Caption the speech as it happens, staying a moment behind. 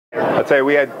I'll tell you,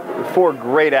 we had 4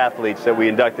 great athletes that we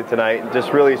inducted tonight,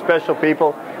 just really special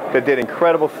people that did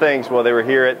incredible things while they were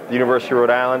here at the University of Rhode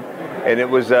Island. And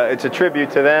it's a tribute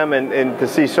to them, and to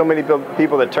see so many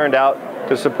people that turned out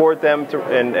to support them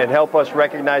and help us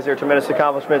recognize their tremendous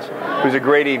accomplishments. It was a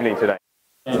great evening tonight.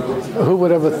 Who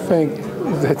would ever think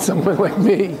that someone like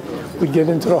me would get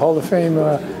into the Hall of Fame?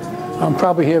 I'm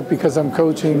probably here because I'm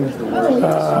coaching,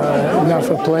 not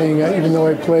for playing, even though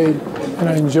I played and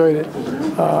I enjoyed it.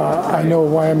 I know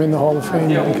why I'm in the Hall of Fame,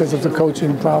 because of the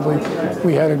coaching probably.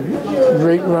 We had a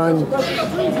great run.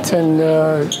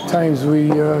 10 times we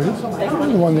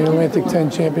won the Atlantic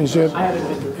 10 championship.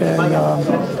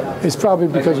 And it's probably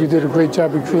because we did a great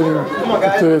job recruiting the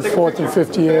 3rd, 4th, and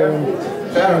 5th year.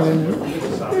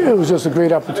 And it was just a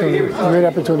great opportunity.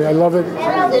 I love it.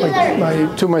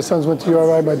 Like 2 of my sons went to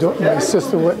URI. My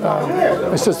sister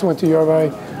went to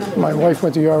URI. My wife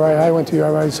went to URI. I went to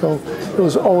URI. So it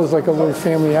was always like a little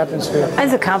family atmosphere.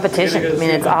 It's a competition. I mean,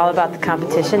 it's all about the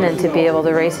competition, and to be able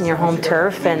to race in your home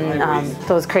turf and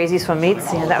those crazy swim meets,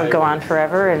 that would go on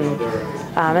forever.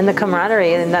 And the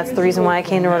camaraderie, and that's the reason why I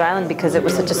came to Rhode Island, because it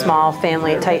was such a small,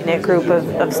 family, tight-knit group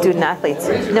of student athletes.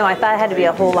 No, I thought I had to be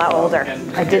a whole lot older.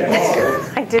 I didn't.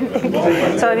 I didn't think.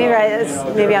 So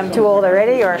maybe I'm too old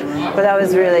already, but I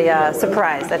was really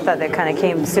surprised. I thought that kind of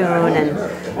came soon,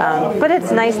 but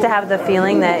it's nice to have the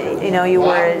feeling that you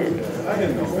were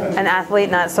an athlete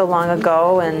not so long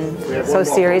ago, and so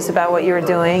serious about what you were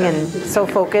doing, and so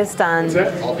focused on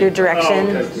your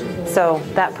direction. So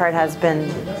that part has been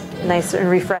nice and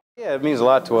refreshing. Yeah, it means a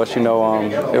lot to us.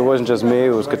 It wasn't just me. It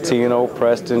was Catino,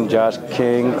 Preston, Josh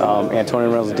King, Antonio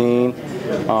Reynolds-Dean,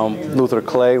 Luther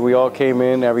Clay. We all came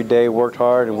in every day, worked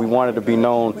hard, and we wanted to be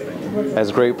known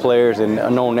as great players and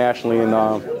known nationally. And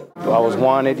I was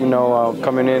wanted,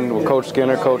 coming in with Coach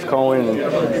Skinner, Coach Cohen,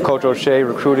 and Coach O'Shea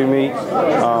recruiting me.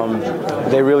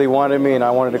 They really wanted me, and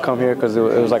I wanted to come here because it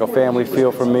was like a family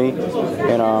feel for me.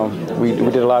 And we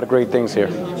did a lot of great things here.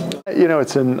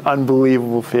 It's an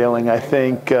unbelievable feeling. I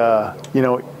think,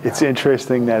 it's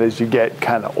interesting that as you get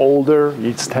kind of older,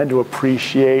 you tend to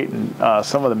appreciate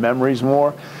some of the memories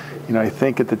more. I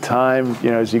think at the time,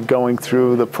 as you're going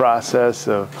through the process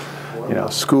of,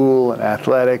 school and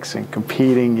athletics and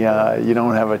competing, you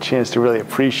don't have a chance to really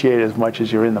appreciate it as much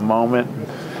as you're in the moment.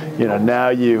 Now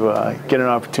you get an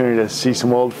opportunity to see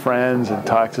some old friends and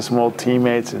talk to some old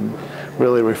teammates and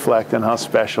really reflect on how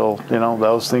special,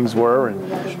 those things were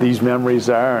and these memories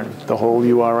are and the whole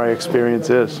URI experience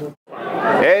is.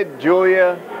 Ed,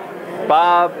 Julia,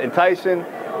 Bob, and Tyson,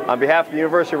 on behalf of the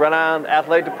University of Rhode Island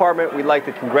Athletic Department, we'd like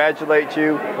to congratulate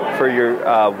you for your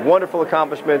wonderful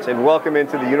accomplishments and welcome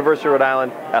into the University of Rhode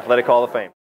Island Athletic Hall of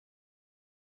Fame.